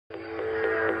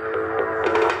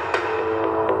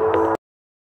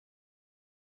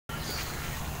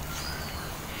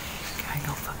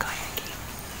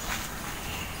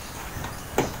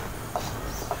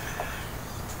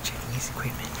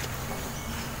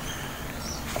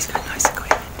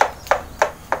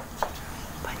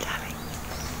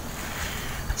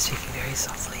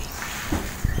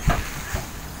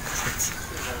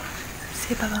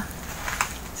Say Baba.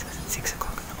 It's 6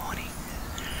 o'clock in the morning.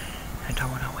 I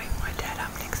don't want to wake my dad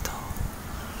up next door.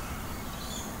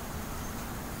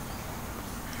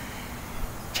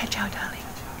 Ciao, ciao, darling.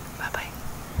 Bye-bye.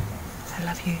 I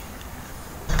love you.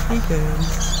 Hey, girl.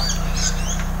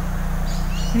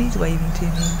 And he's waving to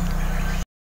me.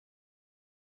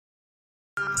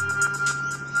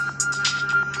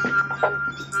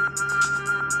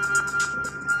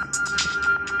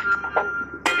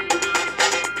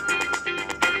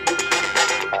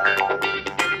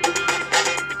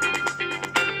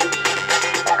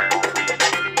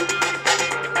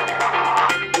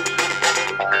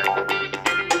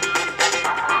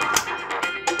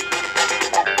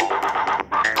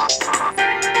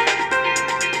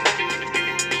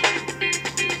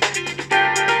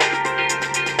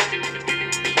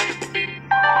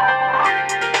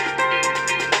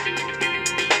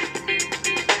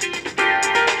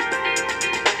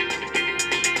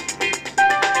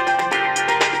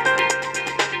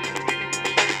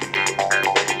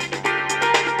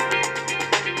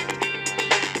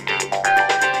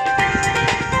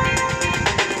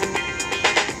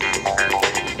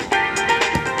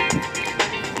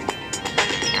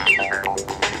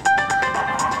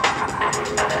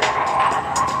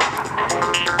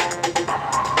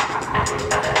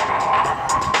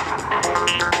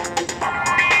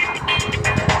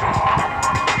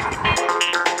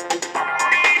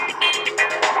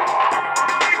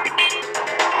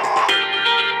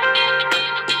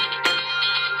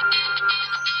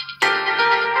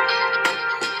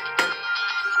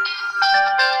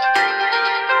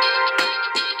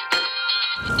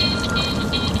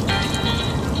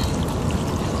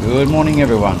 Good morning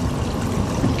everyone.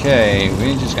 Okay,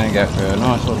 we're just going to go for a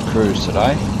nice little cruise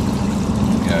today.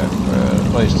 Go for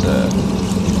at least a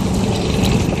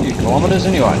few kilometres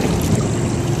anyway.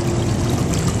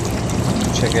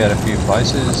 Check out a few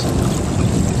places.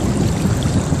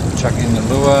 Chuck in the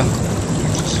lure.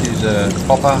 Just use a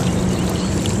popper.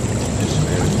 Just a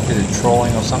bit of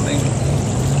trawling or something.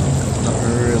 Not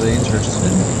really interested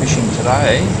in fishing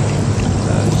today.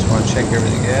 Just want to check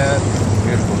everything out.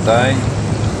 Beautiful day.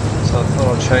 So I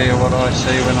thought I'd show you what I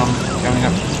see when I'm going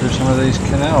up through some of these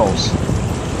canals.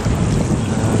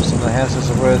 Some of the houses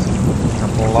are worth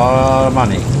a lot of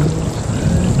money.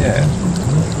 Yeah,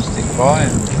 stick by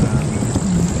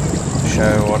and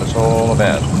show what it's all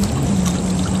about.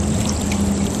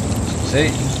 See,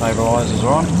 stabilisers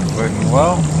are on, working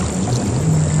well.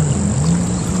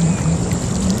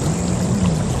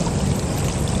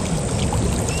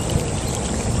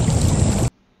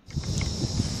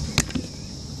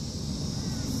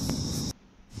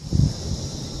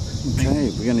 Okay,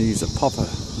 we're going to use a popper.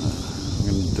 I'm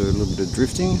going to do a little bit of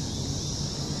drifting.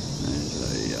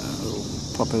 There's a little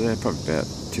popper there, probably about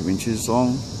 2 inches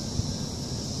long.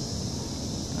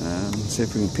 See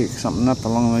if we can pick something up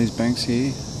along these banks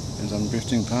here as I'm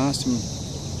drifting past them.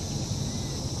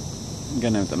 I'm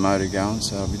going to have the motor going,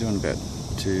 so I'll be doing about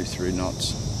 2-3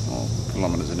 knots or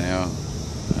kilometres an hour.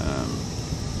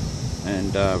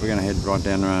 We're going to head right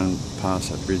down around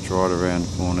past that bridge right around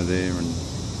the corner there and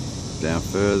down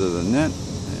further than that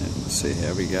and see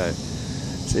how we go.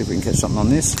 See if we can catch something on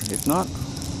this. If not,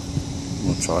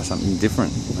 we'll try something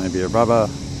different, maybe a rubber,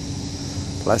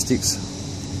 plastics,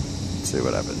 see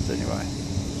what happens anyway.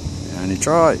 Only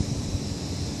try.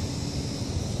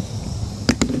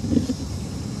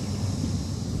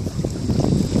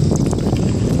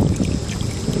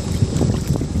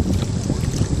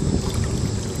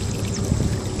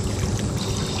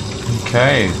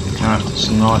 Okay, coming up to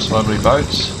some nice lovely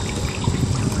boats.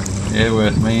 Yeah,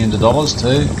 worth millions of dollars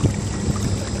too.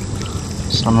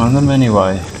 Some of them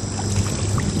anyway.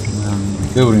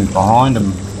 Buildings behind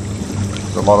them.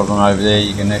 A lot of them over there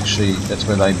you can actually, that's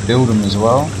where they build them as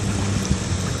well.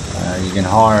 You can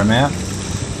hire them out.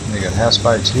 They've got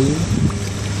houseboats here.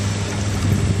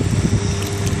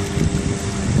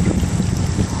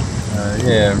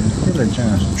 Yeah, really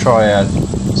trying to try out,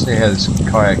 see how this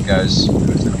kayak goes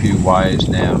with a few waves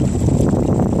now.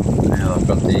 Now I've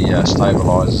got the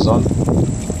stabilisers on.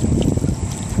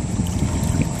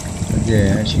 But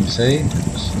yeah, as you can see,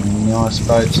 some nice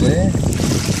boats there.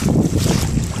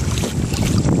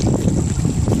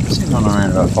 Sitting on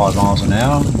around about 5 miles an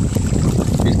hour.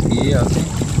 5th gear I think,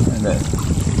 about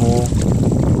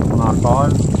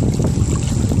 4.5.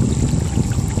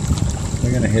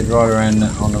 We're going to head right around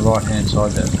on the right hand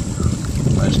side,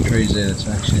 those trees there, that's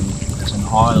an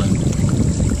island.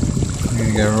 We're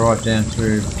going to go right down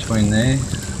through between there.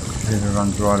 The river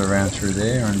runs right around through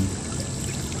there and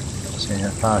see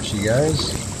how far she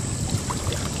goes.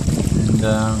 And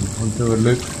we'll do a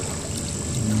loop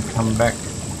and come back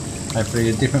hopefully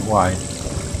a different way.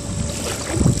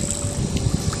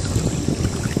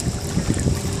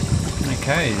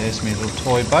 Okay, there's my little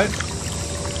toy boat.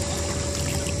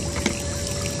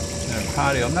 No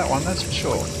party on that one, that's for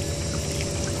sure.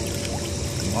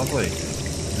 Lovely,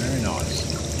 very nice.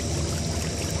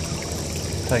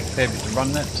 Take a fair bit to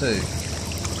run that too.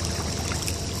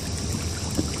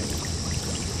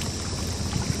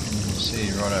 You can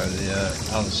see right over the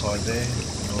other side there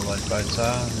where all those boats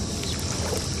are.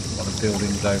 There's a lot of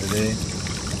buildings over there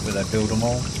where they build them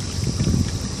all.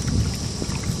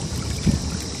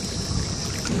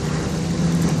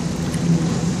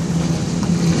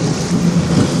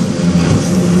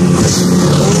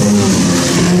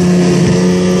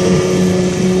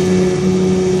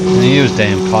 He was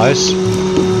damn close,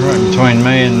 right between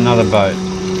me and another boat.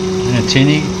 In a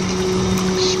tinny,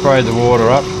 sprayed the water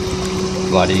up.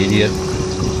 Bloody idiot.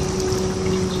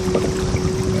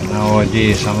 Got no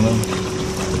idea, some of them.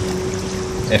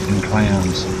 Effing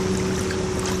clowns.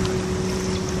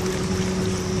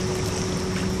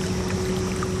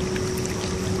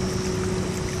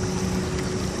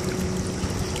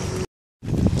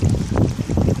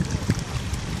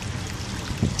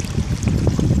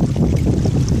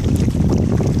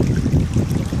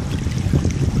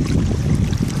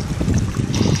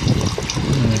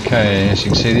 Okay, as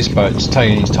you can see, this boat's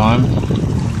taking its time,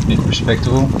 a bit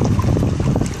respectable.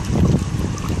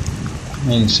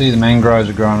 You can see the mangroves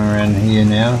are growing around here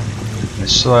now. They're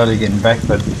slowly getting back,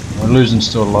 but we're losing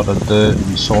still a lot of dirt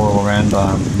and soil around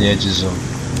the edges of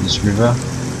this river.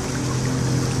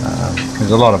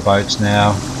 There's a lot of boats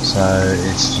now, so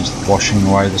it's just washing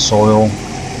away the soil.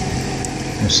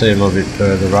 You'll see a little bit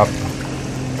further up,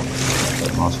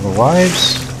 got nice little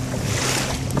waves.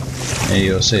 There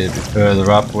you'll see a bit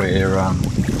further up where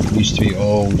it used to be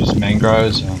all just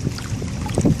mangroves. Now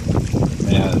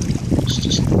it's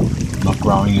just not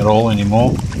growing at all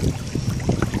anymore.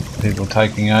 People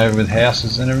taking over with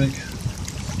houses and everything.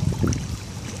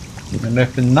 And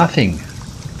left with nothing.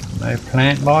 No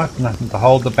plant life, nothing to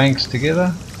hold the banks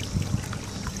together.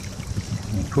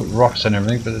 You put rocks and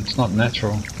everything, but it's not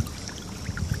natural.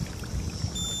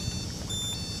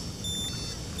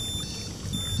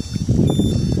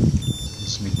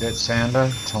 Dead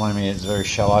sounder telling me it's very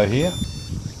shallow here.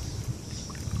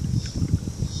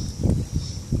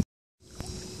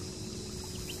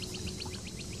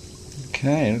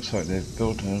 Okay, looks like they've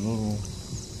built a little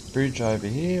bridge over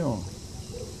here or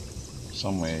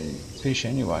somewhere. Fish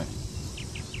anyway.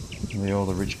 They're all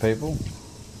the rich people.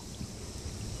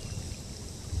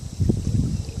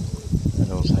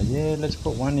 They'd all say, yeah, let's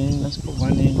put one in, let's put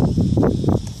one in.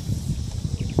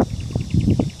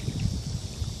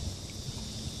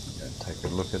 Take a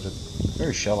look at it.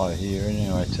 Very shallow here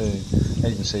anyway too. As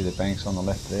you can see the banks on the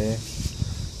left there.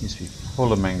 Used to be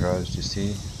full of mangroves just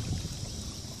here.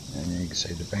 And you can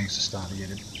see the banks are starting to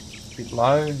get a bit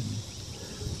low.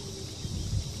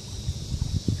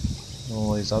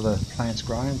 All these other plants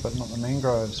growing, but not the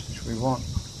mangroves which we want.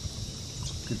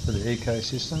 It's good for the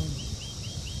ecosystem.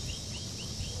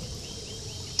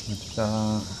 It's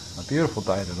a beautiful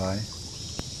day today.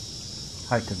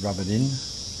 Hate to rub it in,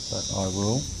 but I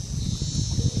will.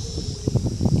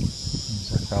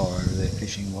 There's a fella over there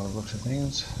fishing by the looks of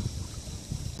things.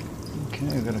 Okay,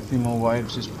 we've got a few more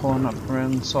waves just pulling up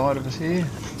around the side of us here.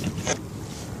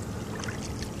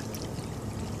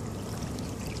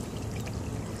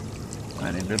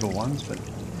 Only little ones, but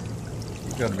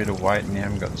you've got a bit of weight and you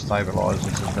haven't got the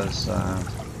stabilisers, it does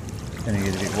going to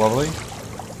get a bit wobbly.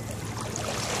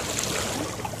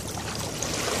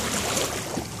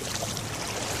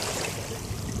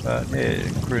 But yeah,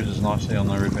 it cruises nicely on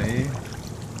the river here.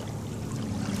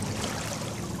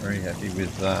 Very happy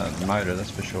with the motor,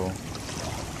 that's for sure.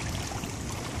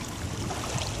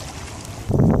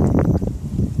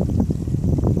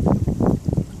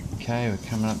 Okay, we're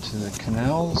coming up to the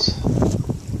canals.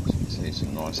 As you can see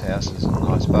some nice houses and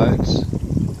nice boats.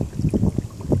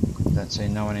 Don't see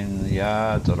no one in the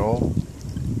yards at all.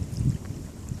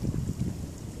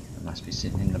 They must be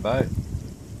sitting in the boat.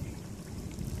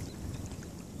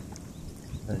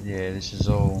 But yeah, this is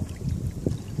all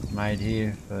made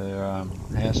here for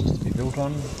houses to be built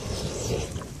on.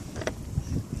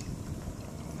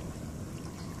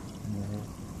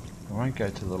 I won't go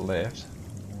to the left.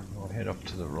 I'll head off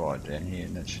to the right down here,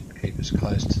 and that should keep us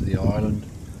close to the island.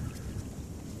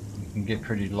 You can get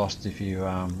pretty lost if you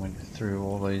went through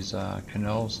all these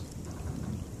canals.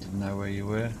 Didn't know where you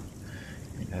were.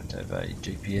 You'd have to have a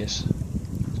GPS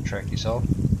to track yourself.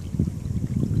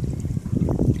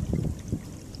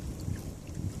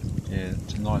 Yeah,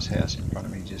 it's a nice house in front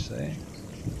of me just there.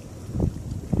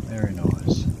 Very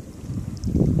nice.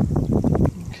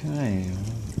 Okay,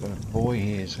 I've got a buoy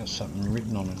here, it's got something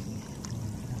written on it.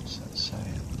 What's that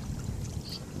saying?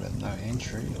 Something no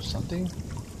entry or something.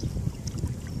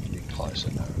 A bit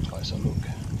closer, no closer look.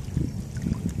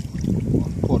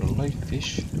 Caught a leaf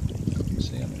fish.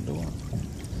 See on the door.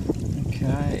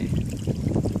 Okay.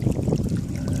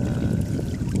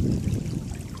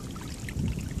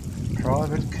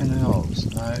 Private canals,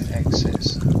 no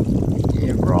access.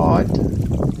 Yeah, right.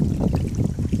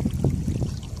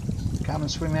 Come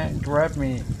and swim out and grab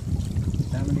me.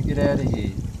 Tell me to get out of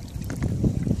here.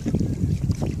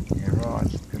 Yeah,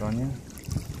 right. Good on you.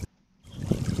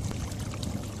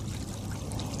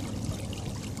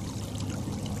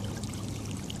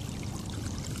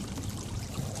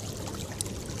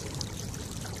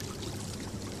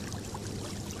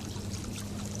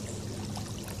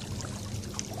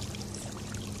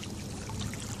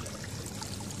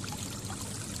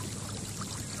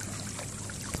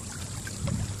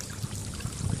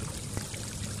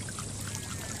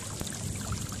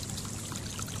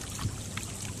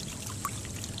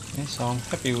 Yes, I'm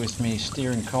happy with my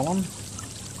steering column.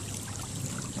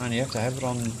 Only have to have it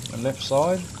on the left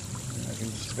side. I can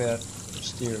just about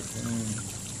steer it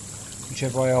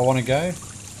whichever way I want to go.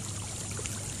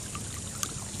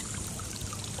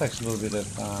 Takes a little bit of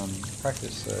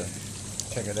practice to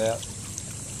check it out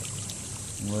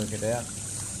and work it out.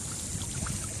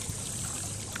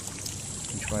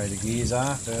 Which way the gears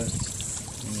are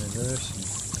first in reverse.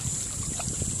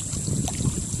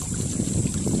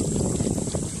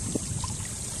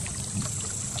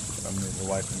 Move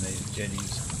away from these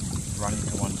jetties, run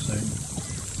into one soon.